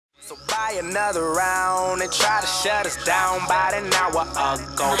So buy another round and try to shut us down about an hour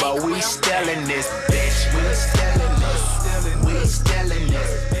ago. But we still in this bitch. We still in this. We still in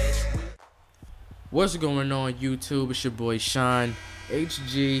this bitch. What's going on YouTube? It's your boy Sean,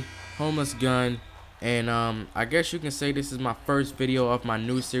 HG, Homeless Gun, and I guess you can say this is my first video of my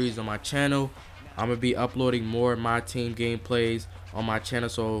new series on my channel. I'm gonna be uploading more MyTeam gameplays on my channel,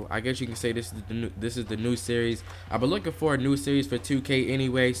 so I guess you can say this is the new series. I've been looking for a new series for 2K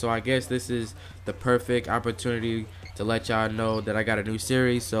anyway, so I guess this is the perfect opportunity to let y'all know that I got a new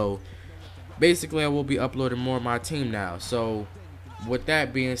series. So basically I will be uploading more of MyTeam now. So with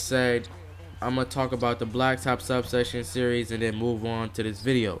that being said, I'm gonna talk about the Blacktop Subsession series and then move on to this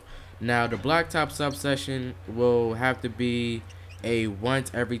video. Now the Blacktop Subsession will have to be a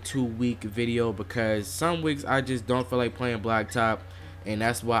once every 2 week video because some weeks I just don't feel like playing Blacktop, and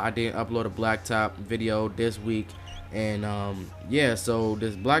that's why I didn't upload a Blacktop video this week. And yeah, so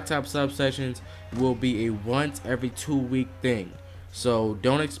this Blacktop Subsessions will be a once every 2 week thing. So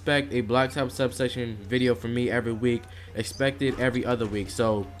don't expect a Blacktop Subsession video from me every week. Expect it every other week.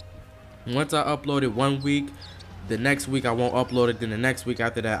 So once I upload it 1 week, the next week I won't upload it, then the next week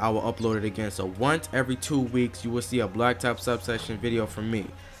after that I will upload it again. So once every 2 weeks you will see a Blacktop Subsession video from me.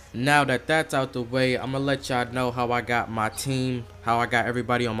 Now that that's out the way, I'm gonna let y'all know how I got my team, how I got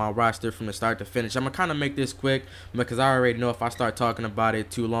everybody on my roster from the start to finish. I'm gonna kind of make this quick because I already know if I start talking about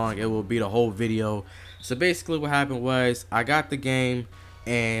it too long it will be the whole video. So basically what happened was I got the game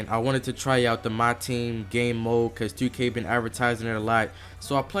and I wanted to try out the MyTeam game mode because 2K been advertising it a lot.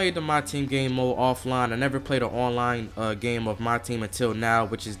 So I played the MyTeam game mode offline. I never played an online game of MyTeam until now,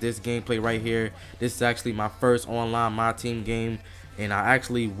 which is this gameplay right here. This is actually my first online MyTeam game, and I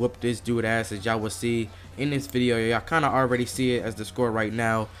actually whooped this dude ass, as y'all will see in this video. Y'all kind of already see it as the score right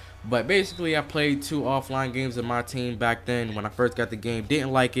now. But basically I played 2 offline games of MyTeam back then when I first got the game.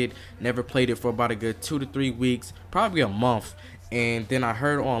 Didn't like it, never played it for about a good 2 to 3 weeks, probably a month. And then I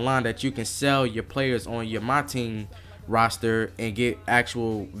heard online that you can sell your players on your MyTeam roster and get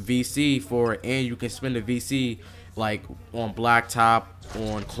actual VC for it, and you can spend the VC like on Blacktop,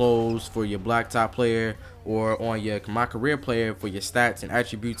 on clothes for your Blacktop player, or on your My Career player for your stats and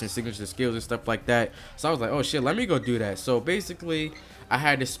attributes and signature skills and stuff like that. So I was like, oh shit, let me go do that. So basically I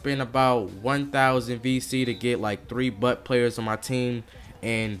had to spend about 1,000 VC to get like 3 butt players on my team,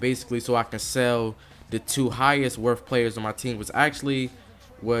 and basically so I can sell the 2 highest worth players on my team.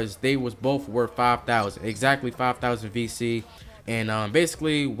 They was both worth 5,000, exactly 5,000 VC. And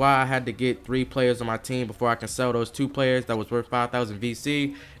basically why I had to get 3 players on my team before I can sell those 2 players that was worth 5,000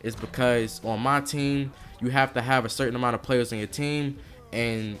 VC is because on my team you have to have a certain amount of players on your team,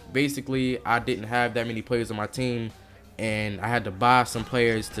 and basically I didn't have that many players on my team, and I had to buy some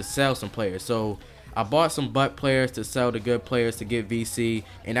players to sell some players. So I bought some butt players to sell the good players to get VC,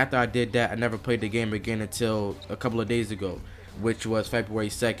 and after I did that I never played the game again until a couple of days ago, which was February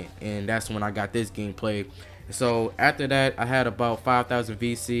 2nd, and that's when I got this gameplay. So after that I had about 5,000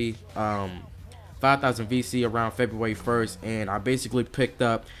 VC, 5,000 VC around February 1st, and I basically picked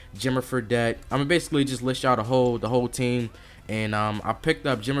up Jimmer Fredette. I'm gonna basically just list y'all the whole team. And I picked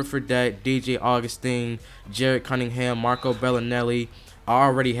up Jimmer Fredette, DJ Augustine, Jared Cunningham, Marco Bellinelli. I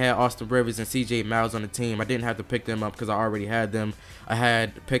already had Austin Rivers and CJ Miles on the team. I didn't have to pick them up because I already had them. I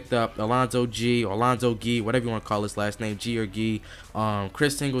had picked up Alonzo G, whatever you want to call his last name, G or G,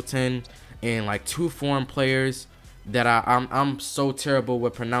 Chris Singleton, and like 2 foreign players that I'm so terrible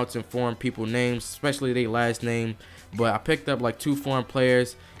with pronouncing foreign people names, especially their last name. But I picked up like 2 foreign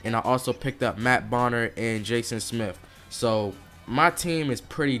players, and I also picked up Matt Bonner and Jason Smith. So my team is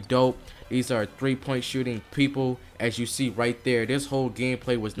pretty dope. These are 3-point shooting people, as you see right there. This whole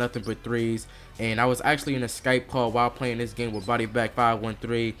gameplay was nothing but threes, and I was actually in a Skype call while playing this game with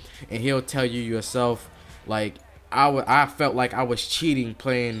Bodyback513, and he'll tell you yourself, like I felt like I was cheating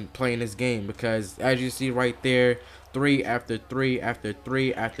playing this game, because as you see right there, 3 after 3 after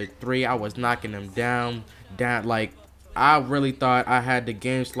 3 after 3, I was knocking them down. Like I really thought I had the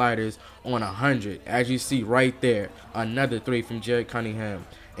game sliders on 100. As you see right there, another 3 from Jared Cunningham.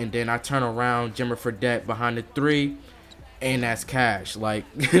 And then I turn around, Jimmer Fredette behind the 3, and that's cash. Like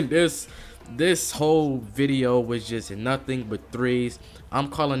this whole video was just nothing but threes. I'm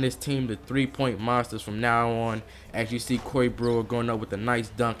calling this team the 3-point monsters from now on. As you see Corey Brewer going up with a nice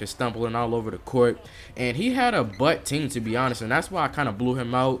dunk and stumbling all over the court. And he had a butt team, to be honest, and that's why I kind of blew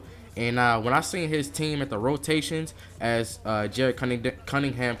him out. And when I seen his team at the rotations, as Jared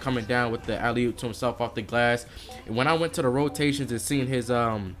Cunningham coming down with the alley-oop to himself off the glass, and when I went to the rotations and seen his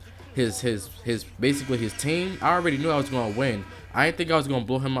basically his team, I already knew I was gonna win, I didn't think I was gonna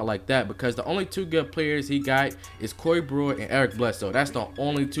blow him out like that, because the only 2 good players he got is Corey Brewer and Eric Bledsoe. That's the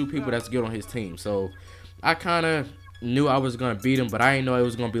only 2 people that's good on his team. So I kind of knew I was gonna beat him, but I didn't know it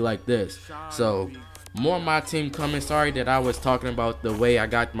was gonna be like this. So more of my team coming. Sorry that I was talking about the way I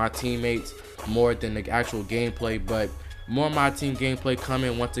got my teammates more than the actual gameplay, but more of my team gameplay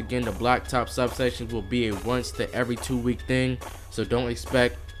coming. Once again, the blacktop subsections will be a once to every 2-week thing, so don't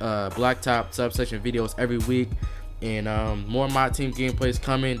expect blacktop subsection videos every week. And more of my team gameplays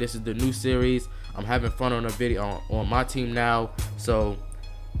coming. This is the new series. I'm having fun on a video on my team now, so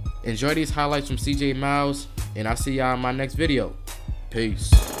enjoy these highlights from CJ Miles, and I'll see y'all in my next video.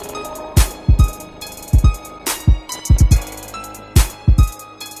 Peace.